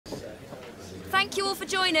Thank you all for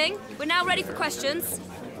joining. We're now ready for questions.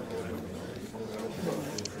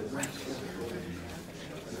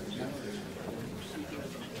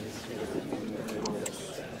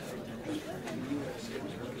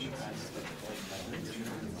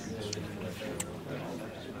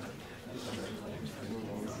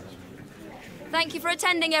 Thank you for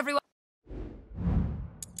attending, everyone.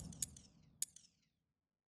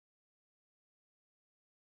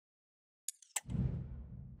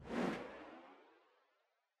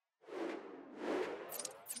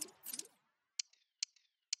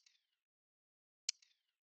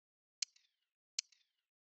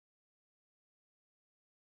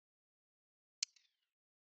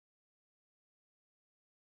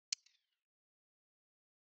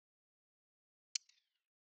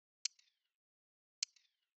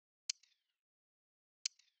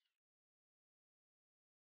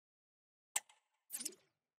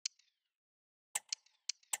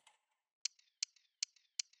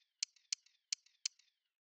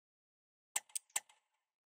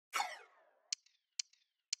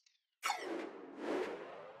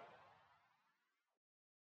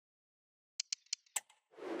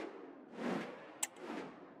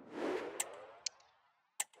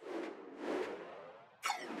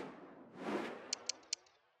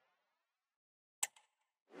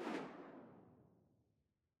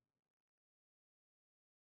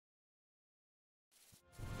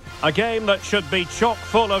 A game that should be chock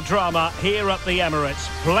full of drama here at the Emirates.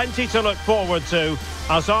 Plenty to look forward to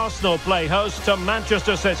as Arsenal play host to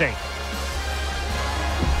Manchester City.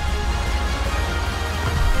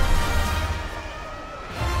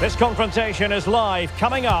 This confrontation is live,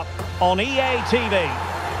 coming up on EA TV.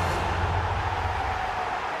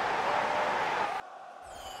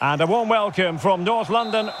 And a warm welcome from North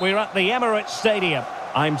London. We're at the Emirates Stadium.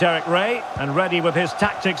 I'm Derek Ray, and ready with his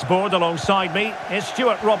tactics board alongside me is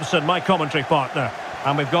Stuart Robson, my commentary partner.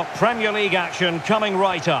 And we've got Premier League action coming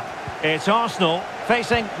right up. It's Arsenal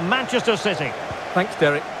facing Manchester City. Thanks,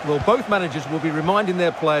 Derek. Well, both managers will be reminding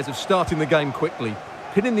their players of starting the game quickly,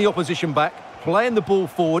 pinning the opposition back, playing the ball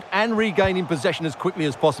forward and regaining possession as quickly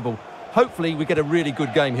as possible. Hopefully we get a really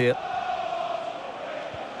good game here.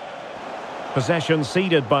 Possession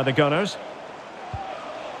ceded by the Gunners.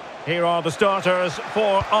 Here are the starters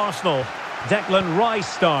for Arsenal. Declan Rice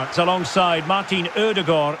starts alongside Martin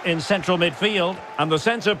Ødegaard in central midfield. And the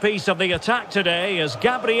centrepiece of the attack today is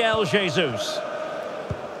Gabriel Jesus.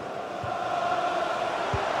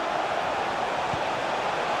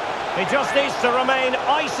 He just needs to remain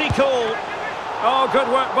icy cool. Oh, good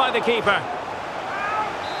work by the keeper.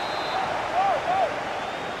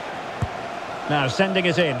 Now sending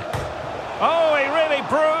it in. Oh, he really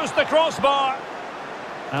bruised the crossbar.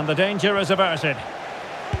 And the danger is averted.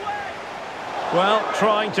 Well,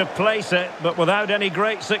 trying to place it, but without any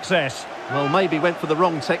great success. Well, maybe went for the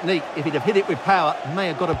wrong technique. If he'd have hit it with power, may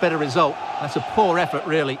have got a better result. That's a poor effort,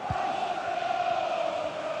 really.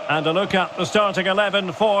 And a look at the starting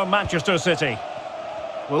 11 for Manchester City.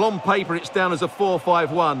 Well, on paper, it's down as a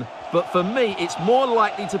 4-5-1. But for me, it's more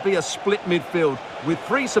likely to be a split midfield, with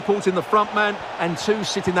 3 supporting the front man and 2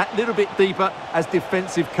 sitting that little bit deeper as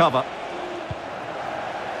defensive cover.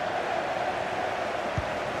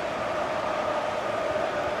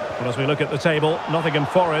 Well, as we look at the table, Nottingham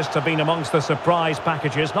Forest have been amongst the surprise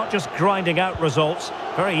packages, not just grinding out results,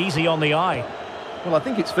 very easy on the eye. Well, I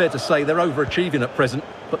think it's fair to say they're overachieving at present,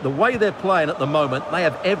 but the way they're playing at the moment, they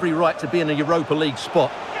have every right to be in a Europa League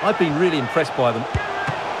spot. I've been really impressed by them.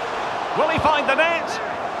 Will he find the net?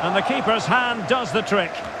 And the keeper's hand does the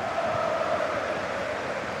trick.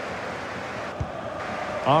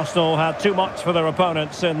 Arsenal had too much for their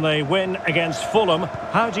opponents in the win against Fulham.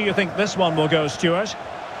 How do you think this one will go, Stuart?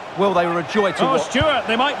 Well, they were a joy to watch. Oh, Stuart,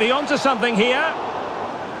 they might be onto something here.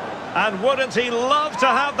 And wouldn't he love to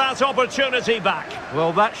have that opportunity back?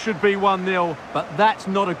 Well, that should be 1-0, but that's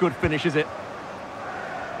not a good finish, is it?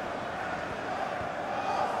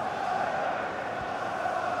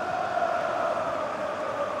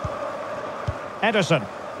 Ederson.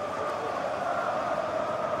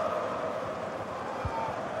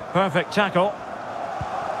 Perfect tackle.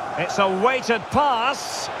 It's a weighted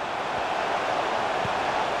pass.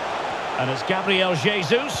 And it's Gabriel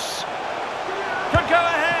Jesus. Could go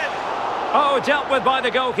ahead. Oh, dealt with by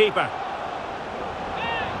the goalkeeper.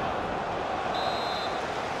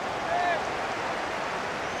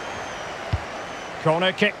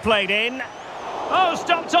 Corner kick played in. Oh,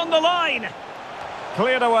 stopped on the line.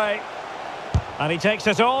 Cleared away. And he takes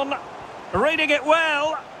it on. Reading it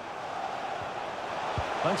well.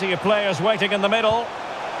 Plenty of players waiting in the middle.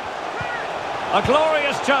 A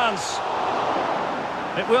glorious chance.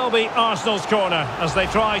 It will be Arsenal's corner as they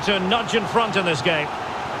try to nudge in front in this game.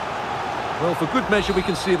 Well, for good measure, we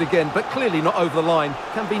can see it again, but clearly not over the line.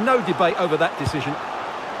 Can be no debate over that decision.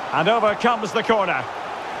 And over comes the corner.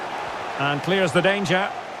 And clears the danger.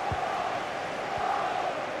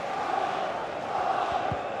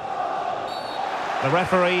 The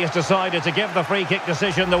referee has decided to give the free kick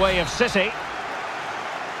decision the way of City.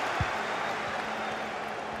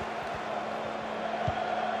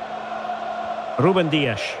 Ruben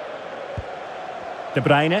Dias. De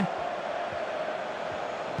Bruyne.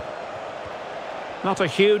 Not a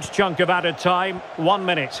huge chunk of added time. 1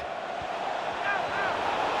 minute.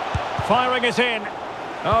 Firing it in.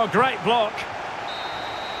 Oh, great block.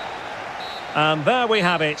 And there we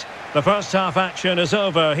have it. The first half action is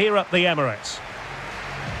over here at the Emirates.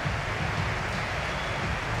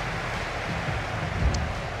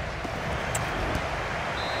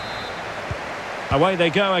 Away they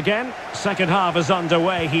go again. Second half is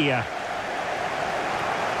underway here.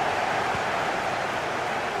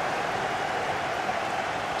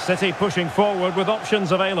 City pushing forward with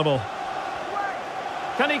options available.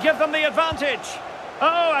 Can he give them the advantage?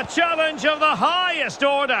 Oh, a challenge of the highest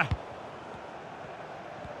order.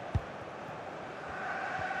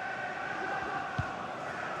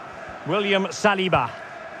 William Saliba.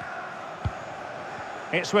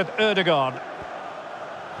 It's with Ødegaard.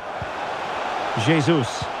 Jesus.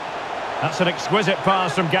 That's an exquisite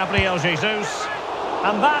pass from Gabriel Jesus.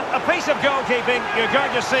 And that, a piece of goalkeeping you're going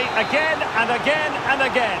to see again and again and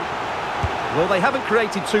again. Well, they haven't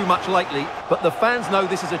created too much lately, but the fans know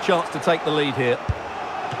this is a chance to take the lead here.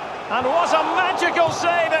 And what a magical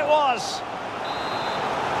save it was!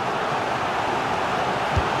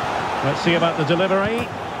 Let's see about the delivery.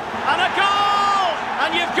 And a goal!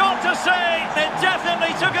 And you've got to say, it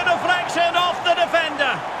definitely took a deflection off the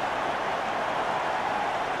defender.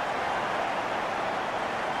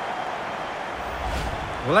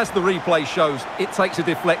 Well, as the replay shows, it takes a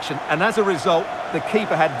deflection, and as a result, the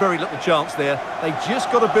keeper had very little chance there. They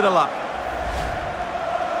just got a bit of luck.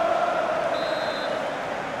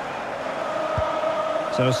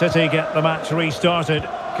 So City get the match restarted.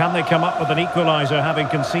 Can they come up with an equaliser having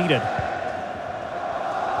conceded?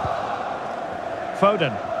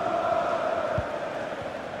 Foden.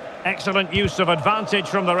 Excellent use of advantage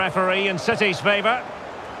from the referee in City's favour.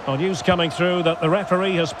 Well, news coming through that the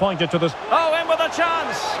referee has pointed to this. Oh, in with a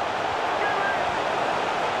chance!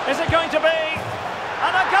 Is it going to be?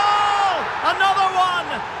 And a goal! Another one!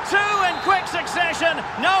 Two in quick succession.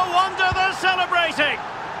 No wonder they're celebrating.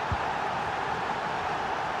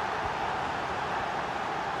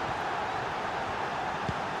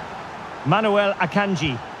 Manuel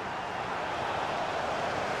Akanji.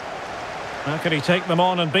 How can he take them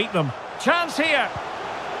on and beat them? Chance here.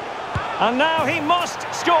 And now he must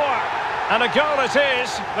score. And a goal it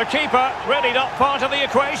is. The keeper really not part of the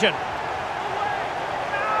equation.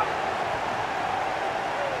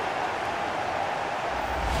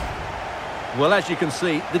 Well, as you can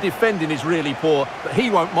see, the defending is really poor, but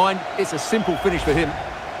he won't mind. It's a simple finish for him.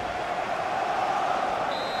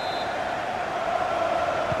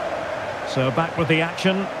 So back with the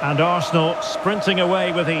action, and Arsenal sprinting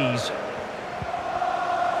away with ease.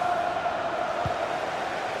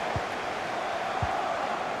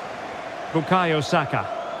 Bukayo Saka.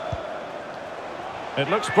 It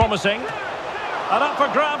looks promising. And up for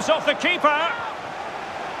grabs off the keeper.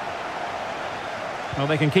 Well,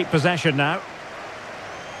 they can keep possession now.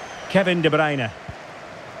 Kevin De Bruyne.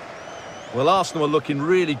 Well, Arsenal are looking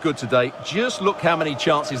really good today. Just look how many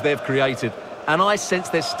chances they've created. And I sense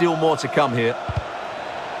there's still more to come here.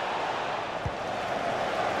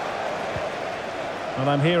 Well,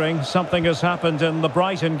 I'm hearing something has happened in the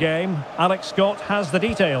Brighton game. Alex Scott has the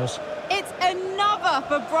details. It's another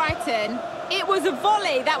for Brighton. It was a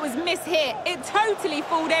volley that was mishit. It totally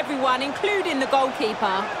fooled everyone, including the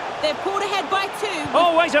goalkeeper. They're pulled ahead by 2.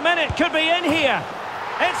 Oh, wait a minute. Could be in here.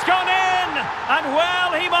 It's gone in. And,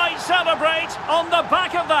 well, he might celebrate on the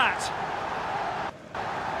back of that.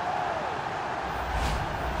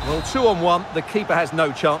 Well, 2-on-1. The keeper has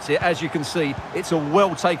no chance here. As you can see, it's a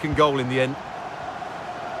well-taken goal in the end.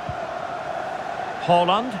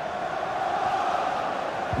 Haaland.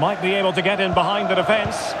 Might be able to get in behind the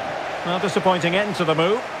defence. Well, disappointing end to the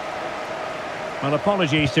move. Well,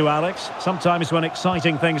 apologies to Alex. Sometimes when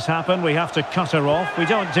exciting things happen, we have to cut her off. We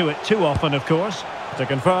don't do it too often, of course. To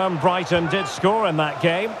confirm, Brighton did score in that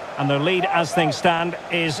game, and their lead, as things stand,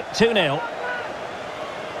 is 2-0.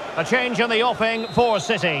 A change in the offing for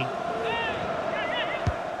City.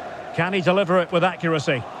 Can he deliver it with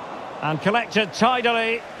accuracy? And collected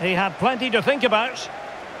tidily. He had plenty to think about.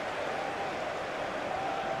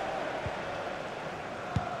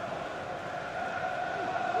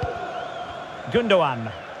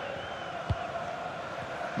 Gundogan.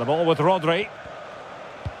 The ball with Rodri.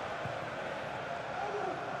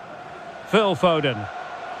 Phil Foden.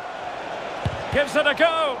 Gives it a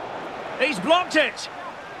go. He's blocked it.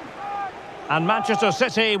 And Manchester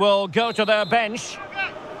City will go to their bench.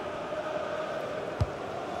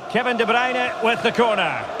 Kevin De Bruyne with the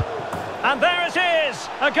corner. And there it is,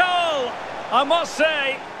 a goal. I must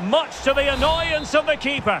say, much to the annoyance of the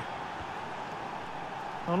keeper.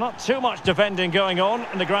 Well, not too much defending going on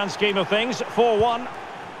in the grand scheme of things. 4-1.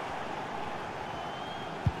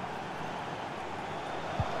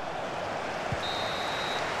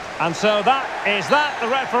 And so that is that. The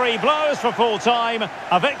referee blows for full time.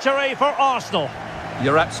 A victory for Arsenal.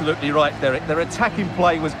 You're absolutely right, Derek. Their attacking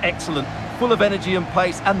play was excellent, full of energy and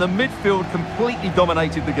pace, and the midfield completely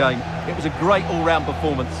dominated the game. It was a great all-round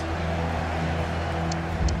performance.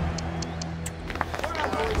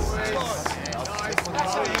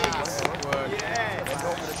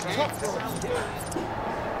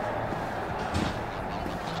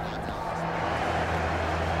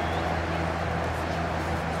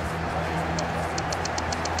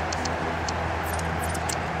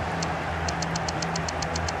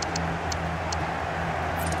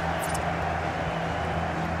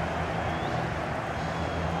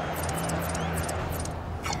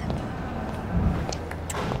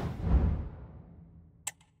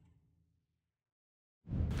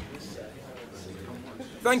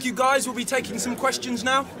 Thank you, guys. We'll be taking some questions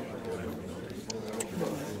now.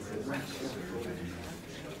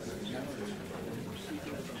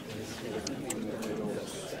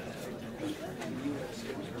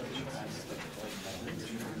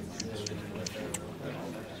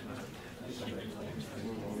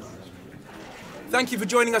 Thank you for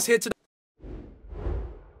joining us here today.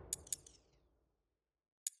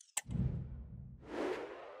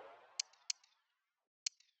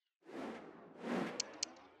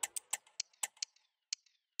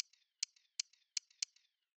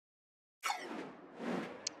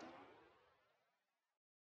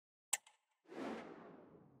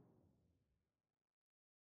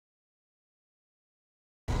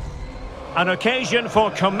 An occasion for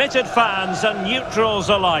committed fans and neutrals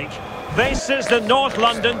alike. This is the North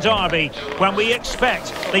London derby, when we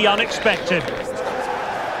expect the unexpected.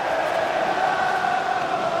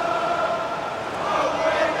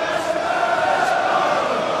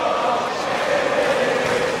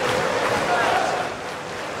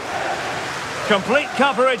 Complete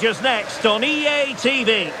coverage is next on EA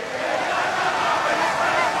TV.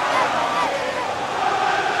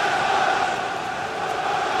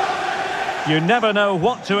 You never know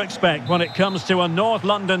what to expect when it comes to a North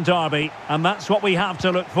London derby, and that's what we have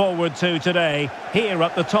to look forward to today, here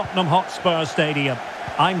at the Tottenham Hotspur Stadium.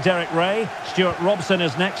 I'm Derek Ray. Stuart Robson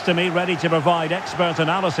is next to me, ready to provide expert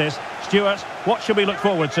analysis. Stuart, what should we look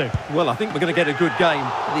forward to? Well, I think we're going to get a good game.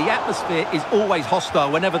 The atmosphere is always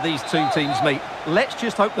hostile whenever these two teams meet. Let's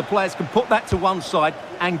just hope the players can put that to one side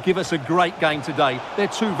and give us a great game today. They're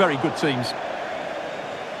two very good teams.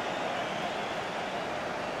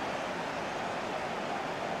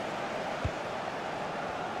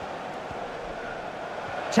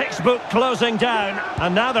 Textbook closing down,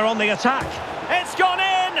 and now they're on the attack. It's gone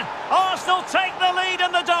in! Arsenal take the lead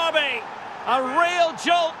in the derby. A real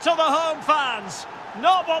jolt to the home fans.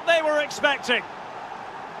 Not what they were expecting.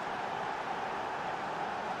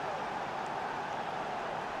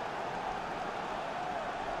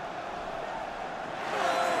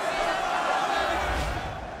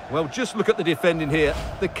 Well, just look at the defending here.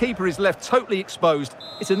 The keeper is left totally exposed.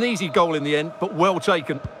 It's an easy goal in the end, but well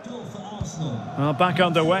taken. Well, back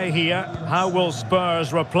underway here. How will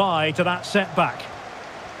Spurs reply to that setback?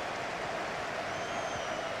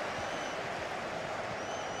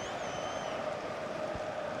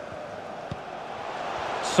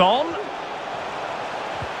 Son.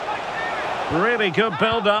 Really good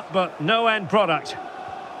build-up, but no end product.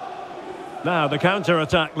 Now the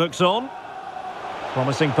counter-attack looks on.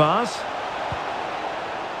 Promising pass.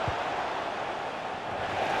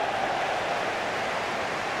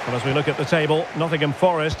 Well, as we look at the table, Nottingham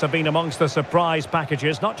Forest have been amongst the surprise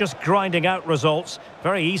packages, not just grinding out results,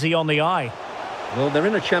 very easy on the eye. Well, they're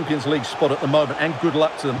in a Champions League spot at the moment, and good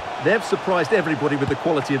luck to them. They've surprised everybody with the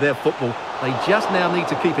quality of their football. They just now need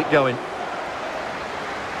to keep it going.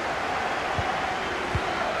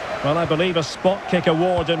 Well, I believe a spot kick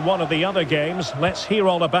award in one of the other games. Let's hear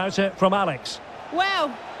all about it from Alex.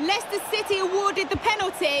 Well, Leicester City awarded the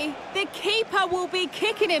penalty. The keeper will be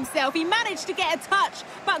kicking himself. He managed to get a touch,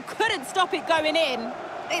 but couldn't stop it going in.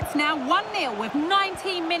 It's now 1-0 with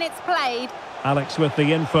 19 minutes played. Alex with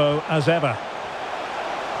the info as ever.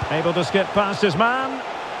 Able to skip past his man.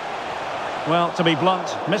 Well, to be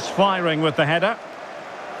blunt, misfiring with the header.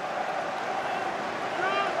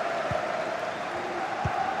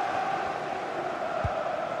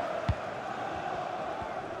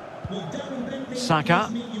 Saka.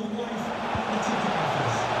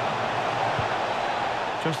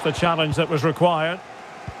 Just the challenge that was required.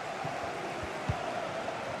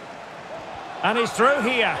 And he's through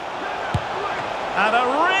here. And a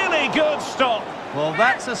really good stop. Well,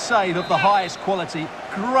 that's a save of the highest quality.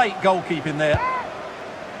 Great goalkeeping there.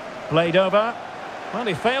 Played over. Well,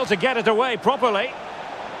 he failed to get it away properly.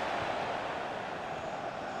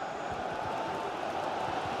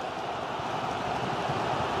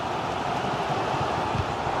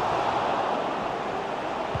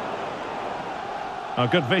 A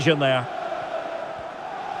good vision there.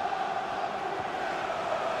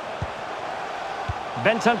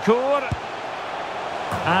 Bentancur.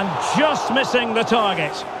 And just missing the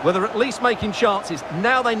target. Well, they're at least making chances.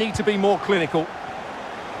 Now they need to be more clinical.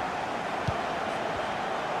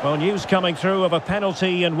 Well, news coming through of a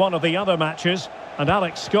penalty in one of the other matches. And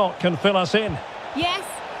Alex Scott can fill us in. Yes,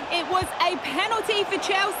 it was a penalty for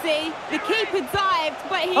Chelsea. The keeper dived,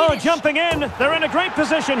 but he... Oh, jumping in. They're in a great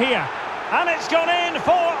position here. And it's gone in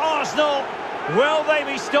for Arsenal. Will they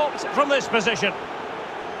be stopped from this position?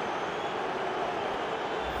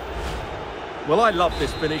 Well, I love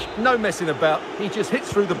this finish. No messing about. He just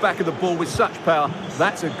hits through the back of the ball with such power.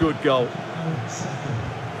 That's a good goal.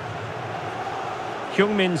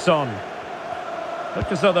 Heung-min Son.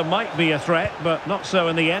 Looked as though there might be a threat, but not so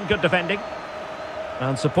in the end. Good defending.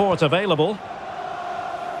 And support available.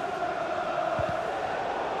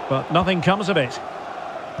 But nothing comes of it.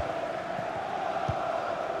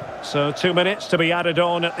 So 2 minutes to be added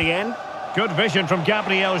on at the end. Good vision from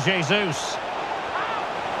Gabriel Jesus.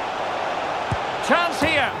 Chance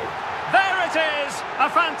here. There it is. A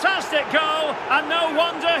fantastic goal. And no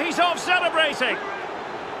wonder he's off celebrating.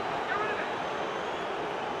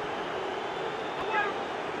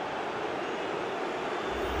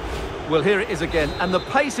 Well, here it is again. And the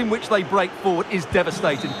pace in which they break forward is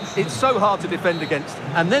devastating. It's so hard to defend against.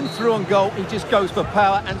 And then through on goal, he just goes for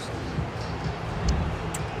power and...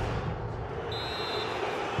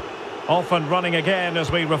 Off and running again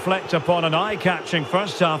as we reflect upon an eye-catching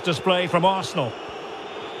first-half display from Arsenal.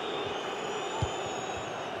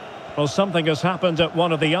 Well, something has happened at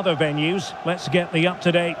one of the other venues. Let's get the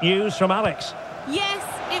up-to-date news from Alex. Yes,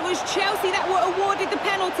 it was Chelsea that were awarded the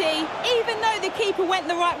penalty. Even though the keeper went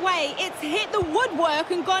the right way, it's hit the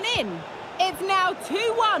woodwork and gone in. It's now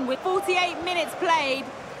 2-1 with 48 minutes played.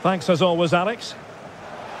 Thanks as always, Alex.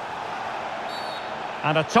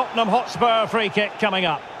 And a Tottenham Hotspur free kick coming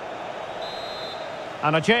up.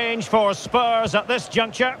 And a change for Spurs at this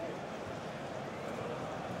juncture.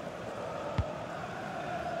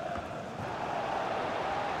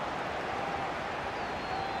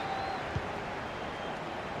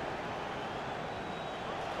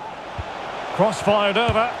 Cross-fired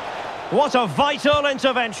over. What a vital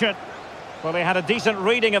intervention. Well, he had a decent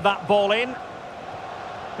reading of that ball in.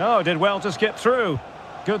 Oh, did well to skip through.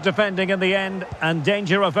 Good defending in the end, and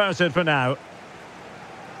danger averted for now.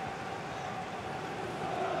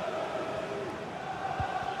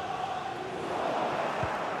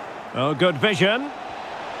 Oh, good vision.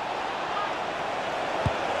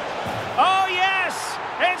 Oh, yes!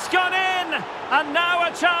 It's gone in! And now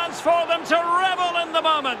a chance for them to revel in the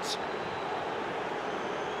moment.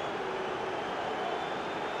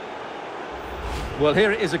 Well,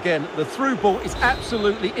 here it is again. The through ball is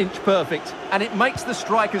absolutely inch perfect, and it makes the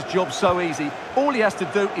striker's job so easy. All he has to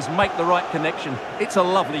do is make the right connection. It's a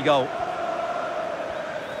lovely goal.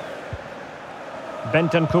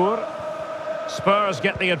 Bentancur. Spurs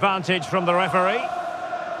get the advantage from the referee.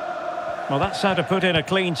 Well, that's how to put in a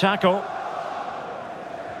clean tackle.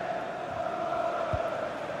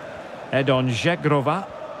 Edon Žegrova.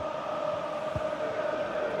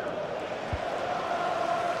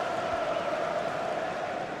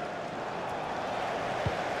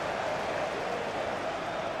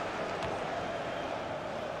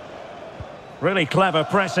 Really clever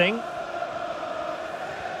pressing.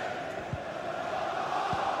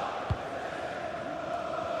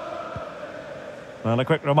 Well, a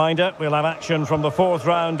quick reminder, we'll have action from the fourth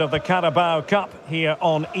round of the Carabao Cup here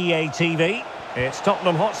on EA TV. It's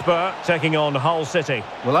Tottenham Hotspur taking on Hull City.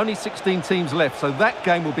 Well, only 16 teams left, so that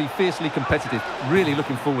game will be fiercely competitive. Really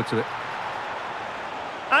looking forward to it.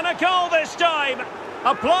 And a goal this time,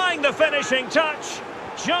 applying the finishing touch.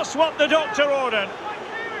 Just what the doctor ordered.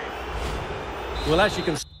 Well, as you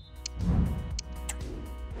can see...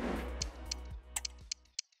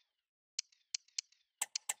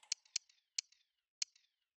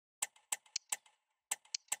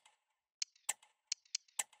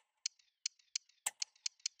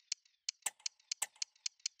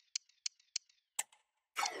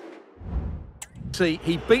 See,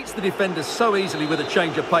 he beats the defenders so easily with a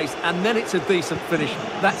change of pace, and then it's a decent finish.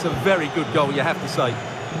 That's a very good goal, you have to say.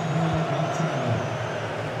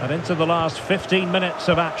 And into the last 15 minutes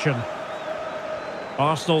of action.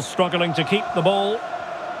 Arsenal struggling to keep the ball.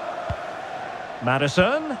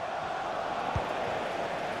 Maddison.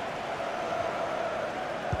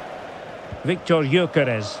 Victor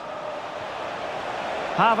Gyökeres.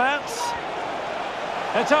 Havertz.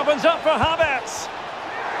 It opens up for Havertz.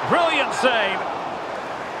 Brilliant save.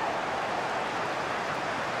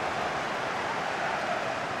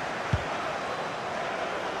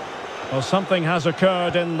 Well, something has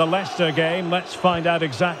occurred in the Leicester game. Let's find out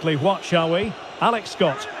exactly what, shall we? Alex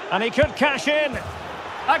Scott. And he could cash in.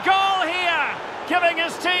 A goal here, giving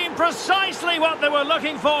his team precisely what they were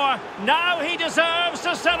looking for. Now he deserves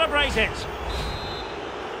to celebrate it.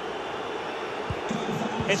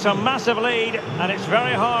 It's a massive lead, and it's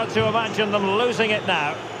very hard to imagine them losing it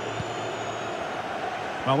now.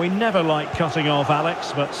 Well, we never like cutting off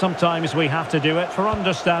Alex, but sometimes we have to do it for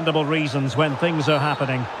understandable reasons when things are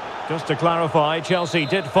happening. Just to clarify, Chelsea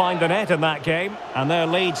did find the net in that game, and their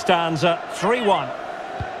lead stands at 3-1.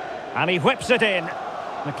 And he whips it in.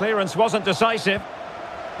 The clearance wasn't decisive.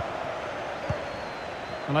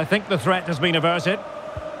 And I think the threat has been averted.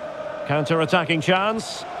 Counter-attacking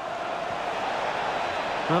chance.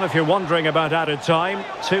 Well, if you're wondering about added time,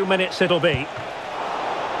 2 minutes it'll be.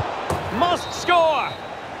 Must score!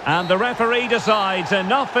 And the referee decides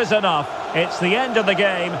enough is enough. It's the end of the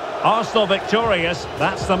game. Arsenal victorious.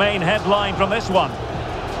 That's the main headline from this one.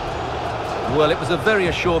 Well, it was a very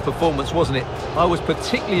assured performance, wasn't it? I was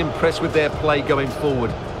particularly impressed with their play going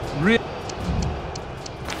forward.